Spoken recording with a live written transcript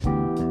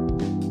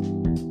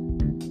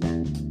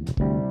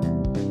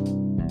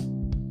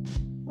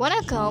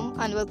Welcome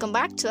and welcome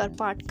back to our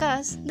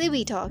podcast,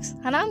 Loviess Talks,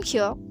 and I'm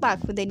here back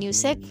with a new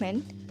segment.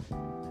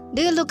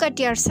 Do you look at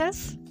yourself?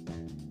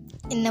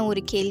 என்ன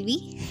ஒரு கேள்வி.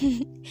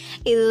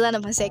 இதுதான்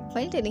நம்ம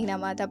segment. இன்றைக்கி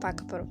நம்ம அதான்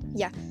பார்க்க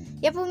போகிறோம்.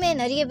 எப்பவுமே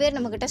நிறைய பேர்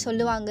நம்மக்கிட்ட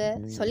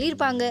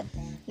சொல்லியிருப்பாங்க,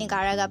 நீங்கள்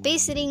அழகாக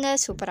பேசுகிறீங்க,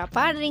 சூப்பராக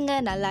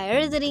பாடுறீங்க, நல்லா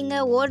எழுதுறீங்க,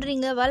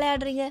 ஓடுறீங்க,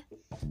 விளையாடுறீங்க,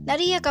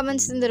 நிறைய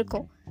கமெண்ட்ஸ்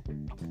இருந்திருக்கும்.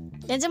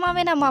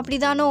 நிஜமாவே நம்ம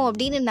அப்படிதானோ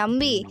அப்படின்னு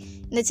நம்பி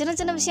இந்த சின்ன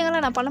சின்ன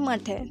விஷயங்கள்லாம் நான் பண்ண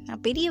மாட்டேன்,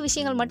 நான் பெரிய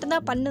விஷயங்கள்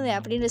மட்டும்தான் பண்ணுவேன்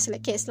அப்படின்ற சில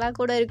கேஸ்லாம்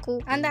கூட இருக்கும்.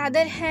 அந்த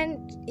அதர்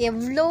ஹேண்ட்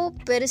எவ்வளோ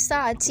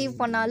பெருசாக அச்சீவ்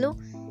பண்ணாலும்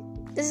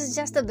this is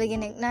just the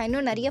beginning, நான்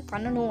இன்னும் நிறைய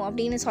பண்ணணும்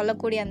அப்படின்னு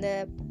சொல்லக்கூடிய அந்த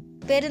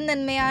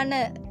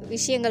பெருந்தன்மையான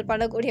விஷயங்கள்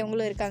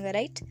பண்ணக்கூடியவங்களும் இருக்காங்க,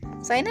 ரைட்?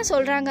 ஸோ என்ன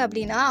சொல்கிறாங்க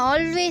அப்படின்னா,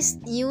 always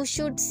you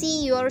should see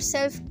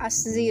yourself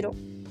as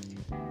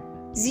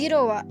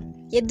ஜீரோவா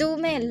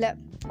எதுவுமே இல்லை.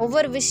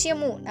 ஒவ்வொரு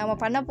விஷயமும் நம்ம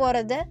பண்ண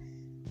போகிறத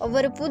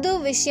ஒவ்வொரு புது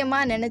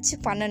விஷயமாக நினச்சி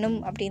பண்ணணும்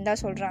அப்படின்னு தான்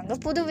சொல்கிறாங்க.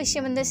 புது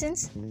விஷயம் இந்த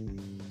சென்ஸ்,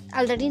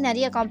 ஆல்ரெடி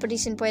நிறைய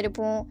காம்படிஷன்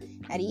போயிருப்போம்,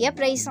 நிறைய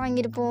ப்ரைஸ்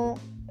வாங்கியிருப்போம்,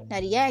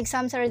 நிறைய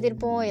எக்ஸாம்ஸ்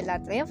எழுதியிருப்போம்,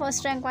 எல்லாத்துலேயும்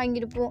ஃபர்ஸ்ட் ரேங்க்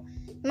வாங்கியிருப்போம்,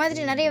 இந்த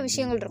மாதிரி நிறைய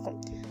விஷயங்கள் இருக்கும்.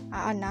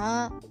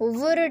 ஆனால்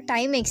ஒவ்வொரு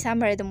டைம்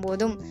எக்ஸாம் எழுதும்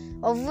போதும்,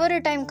 ஒவ்வொரு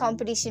டைம்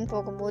காம்படிஷன்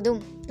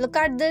போகும்போதும், look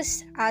at this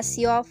as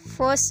your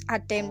first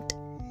attempt.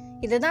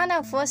 இதை தான்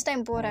நான் ஃபர்ஸ்ட்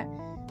டைம் போகிறேன்,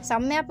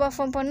 செம்மையாக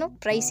பர்ஃபார்ம் பண்ணும்,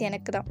 ப்ரைஸ்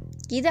எனக்கு தான்.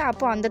 இது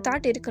அப்போ அந்த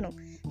தாட் இருக்கணும்.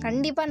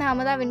 கண்டிப்பாக நாம்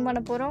தான் வின் பண்ண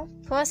போகிறோம்,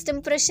 first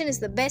impression is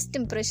the best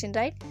impression,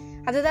 right?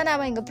 அதுதான்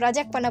நாம் இங்கே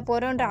ப்ராஜெக்ட் பண்ண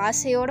போகிறோன்ற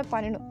ஆசையோடு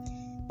பண்ணணும்.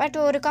 பட்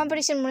ஒரு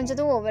காம்படிஷன்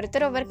முடிஞ்சதும்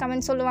ஒவ்வொருத்தர் ஒவ்வொரு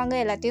கமெண்ட் சொல்லுவாங்க,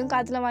 எல்லாத்தையும்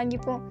காதில்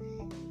வாங்கிப்போம்.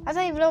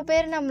 அதான் இவ்வளோ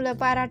பேர் நம்மளை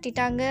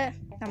பாராட்டிட்டாங்க,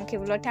 நமக்கு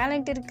இவ்வளோ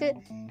டேலண்ட் இருக்குது,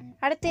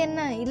 அடுத்து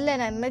என்ன இல்லை,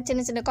 நான் இந்த மாதிரி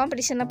சின்ன சின்ன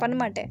காம்படிஷன்லாம் பண்ண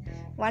மாட்டேன்,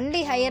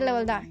 ஒன்லி ஹையர்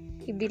லெவல் தான்,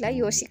 இப்படிலாம்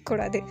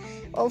யோசிக்கக்கூடாது.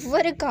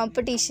 ஒவ்வொரு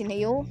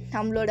காம்படிஷனையும்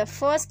நம்மளோட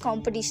ஃபர்ஸ்ட்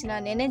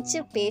காம்படிஷனாக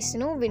நினச்சி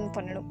பேசணும், வின்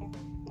பண்ணணும்.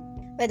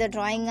 வெதர்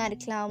ட்ராயிங்காக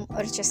இருக்கலாம்,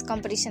 ஒரு செஸ்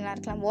காம்படிஷனாக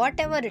இருக்கலாம், வாட்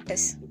எவர் இட்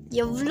இஸ்.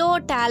 எவ்வளோ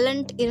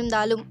டேலண்ட்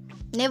இருந்தாலும்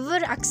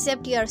நெவர்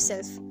அக்செப்ட் யுவர்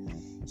செல்ஃப்.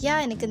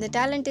 எனக்கு இந்த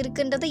டேலண்ட்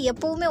இருக்குன்றதை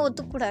எப்போவுமே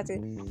ஒத்துக்கூடாது.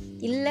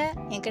 இல்லை,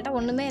 என்கிட்ட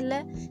ஒன்றுமே இல்லை,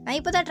 நான்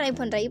இப்போ தான் ட்ரை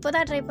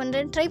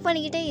பண்ணுறேன், ட்ரை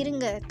பண்ணிக்கிட்டே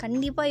இருங்க,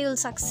 கண்டிப்பாக you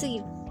will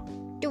succeed.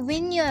 To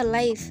win your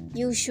life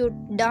you should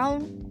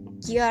down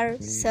your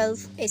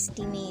self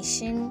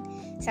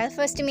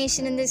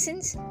estimation in the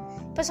sense,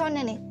 இப்போ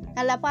சொன்னேனே,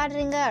 நல்லா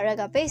பாடுறீங்க,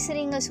 அழகாக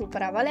பேசுகிறீங்க,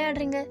 சூப்பராக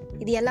விளையாடுறீங்க,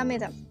 இது எல்லாமே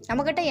தான்.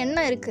 நம்மக்கிட்ட என்ன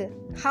இருக்குது,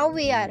 how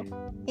we are,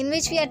 in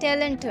which we are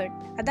talented,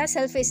 அதான்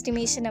செல்ஃப்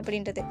எஸ்டிமேஷன்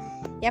அப்படின்றது.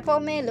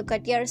 எப்போவுமே look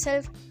at your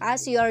self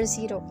as your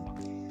zero.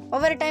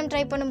 ஒவ்வொரு டைம்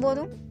ட்ரை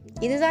பண்ணும்போதும்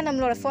இதுதான்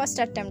நம்மளோட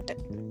ஃபர்ஸ்ட் அட்டெம்ப்ட்.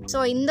 ஸோ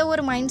இந்த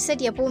ஒரு மைண்ட்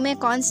செட் எப்போவுமே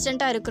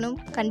கான்ஸ்டண்ட்டாக இருக்கணும்.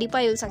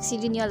 கண்டிப்பாக you will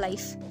succeed in your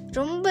life.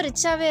 ரொம்ப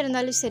ரிச்சாகவே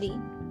இருந்தாலும் சரி,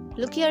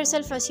 look your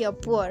self as your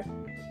poor.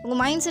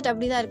 உங்கள் மைண்ட் செட்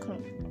அப்படி தான்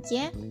இருக்கணும்.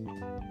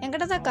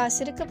 என்கிட்ட தான் காசு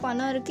இருக்குது,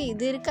 பணம் இருக்குது,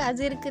 இது இருக்குது,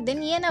 அது இருக்குது,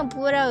 தென் ஏன் நான்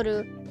பூரா ஒரு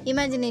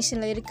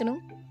இமேஜினேஷனில் இருக்கணும்?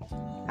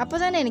 அப்போ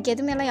தானே எனக்கு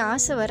எதுவுமேலாம்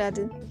ஆசை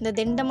வராது. இந்த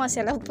தெண்டமாக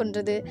செலவு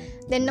பண்ணுறது,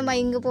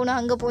 தெண்டமாக இங்கே போகணும்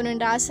அங்கே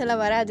போகணுன்ற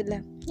ஆசைலாம் வராதில்ல.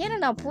 ஏன்னா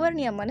நான்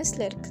புவர்னு என்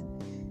மனசில் இருக்குது.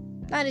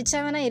 நான்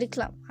ரிச்சாக வேணால்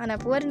இருக்கலாம்,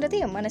 ஆனால்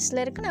புவர்ன்றது என்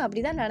மனசில் இருக்குது, நான்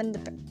அப்படி தான்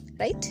நடந்துப்பேன்,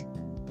 ரைட்?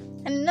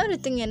 அண்ட் இன்னொரு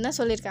திங் என்ன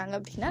சொல்லியிருக்காங்க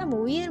அப்படின்னா, நம்ம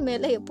உயிர்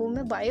மேலே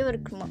எப்போவுமே பயம்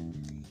இருக்குமா.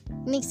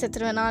 இன்றைக்கி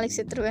செத்துருவேன், நாளைக்கு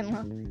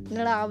செத்துருவேன்மா,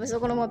 என்னடா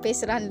அவசகுணமாக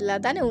பேசுகிறான்னு இல்லை,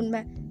 தானே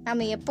உண்மை.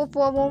 நம்ம எப்போ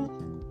போவோம்,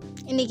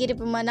 இன்றைக்கி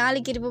இருப்போமா,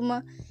 நாளைக்கு இருப்போமா,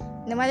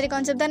 இந்த மாதிரி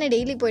கான்செப்ட் தானே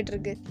டெய்லி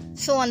போய்ட்டுருக்கு.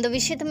 ஸோ அந்த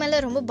விஷயத்து மேலே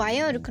ரொம்ப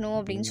பயம் இருக்கணும்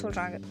அப்படின்னு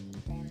சொல்கிறாங்க.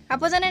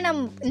 அப்போ தானே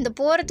இந்த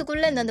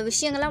போகிறதுக்குள்ளே இந்த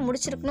விஷயங்கள்லாம்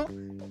முடிச்சிருக்கணும்,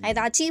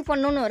 அதை அச்சீவ்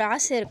பண்ணணுன்னு ஒரு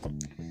ஆசை இருக்கும்.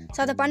 ஸோ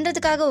அதை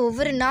பண்ணுறதுக்காக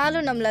ஒவ்வொரு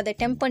நாளும் நம்மளை அதை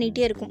டெம்ப்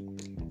பண்ணிகிட்டே இருக்கும்.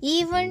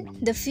 Even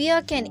the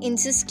fear can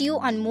insist you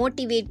and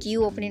motivate you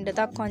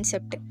அப்படின்றதா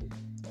கான்செப்ட்.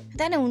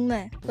 அதானே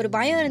உண்மை. ஒரு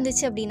பயம்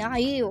இருந்துச்சு அப்படின்னா,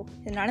 ஐயோ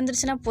இது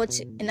நடந்துருச்சுன்னா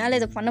போச்சு, என்னால்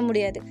இதை பண்ண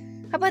முடியாது,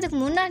 அப்போ அதுக்கு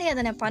முன்னாடி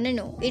அதை நான்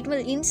பண்ணணும், it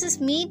will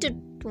insist me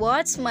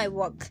towards my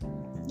work.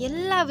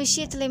 எல்லா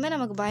விஷயத்துலையுமே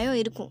நமக்கு பயம்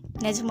இருக்கும்,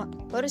 நிஜமா.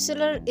 ஒரு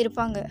சிலர்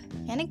இருப்பாங்க,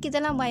 எனக்கு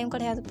இதெல்லாம் பயம்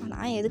கிடையாதுப்பா,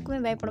 நான் எதுக்குமே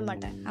பயப்பட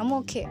மாட்டேன், ஐம்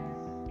ஓகே.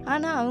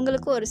 ஆனால்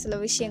அவங்களுக்கு ஒரு சில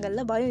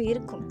விஷயங்களில் பயம்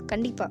இருக்கும்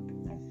கண்டிப்பாக.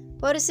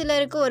 ஒரு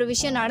சிலருக்கு ஒரு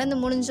விஷயம் நடந்து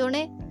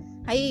முடிஞ்சோடனே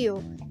ஐயோ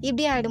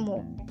இப்படி ஆகிடுமோ,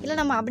 இல்லை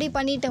நம்ம அப்படி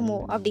பண்ணிட்டோமோ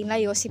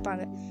அப்படின்லாம்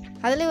யோசிப்பாங்க.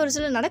 அதில் ஒரு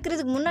சிலர்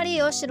நடக்கிறதுக்கு முன்னாடியே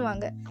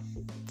யோசிச்சிருவாங்க,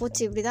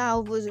 போச்சு இப்படி தான்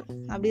ஆக போகுது,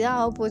 அப்படி தான்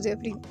ஆக போகுது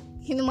அப்படின்னு.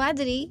 இந்த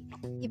மாதிரி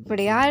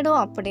இப்படி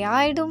ஆகிடும், அப்படி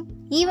ஆகிடும்.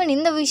 ஈவன்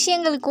இந்த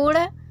விஷயங்கள் கூட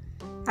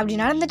அப்படி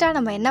நடந்துட்டால்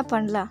நம்ம என்ன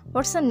பண்ணலாம்,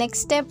 what's the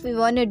next step we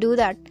want to do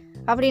that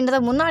அப்படின்றத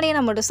முன்னாடியே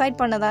நம்ம டிசைட்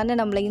பண்ணதான்னு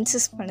நம்மளை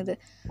இன்சிஸ்ட் பண்ணுது.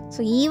 So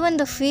even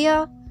the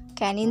fear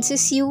can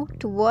insist you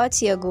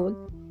towards your goal.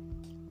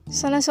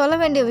 So நான் சொல்ல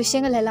வேண்டிய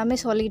விஷயங்கள் எல்லாமே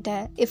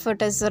சொல்லிட்டேன். If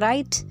it is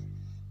right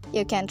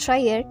you can try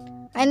it,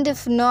 and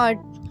if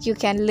not you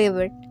can leave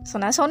it. So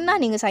நான்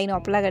சொன்னால் நீங்கள் செய்யணும்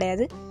அப்படிலாம்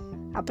கிடையாது,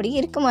 அப்படி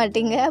இருக்க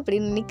மாட்டீங்க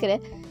அப்படின்னு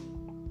நினைக்கிறேன்.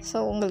 ஸோ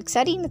உங்களுக்கு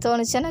சரின்னு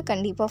தோணுச்சுன்னா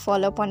கண்டிப்பாக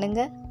ஃபாலோ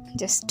பண்ணுங்கள்.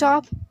 Just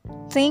stop,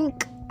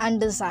 think and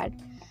decide.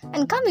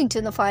 And coming to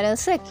the final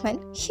segment,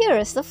 here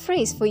is the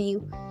phrase for you.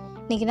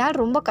 இன்னைக்கு நாள்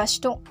ரொம்ப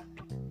கஷ்டம்,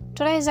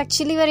 today is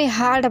actually very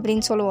hard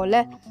அப்படின்னு சொல்லுவோம்ல.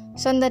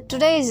 ஸோ இந்த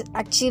today is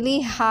actually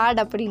hard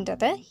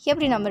அப்படின்றத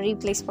எப்படி நம்ம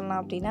ரீப்ளேஸ்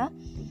பண்ணலாம் அப்படின்னா,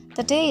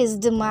 the day is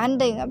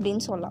demanding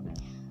அப்படின்னு சொல்லலாம்.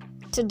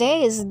 today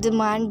is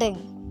demanding.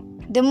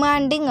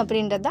 Demanding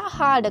அப்படின்றத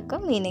ஹார்டுக்கு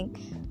meaning.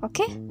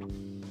 Okay,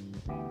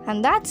 and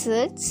that's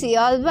it. See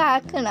you all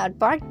back in our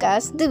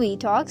podcast, The We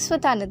Talks,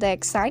 with another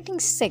exciting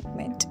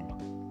segment.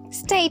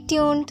 Stay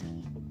tuned.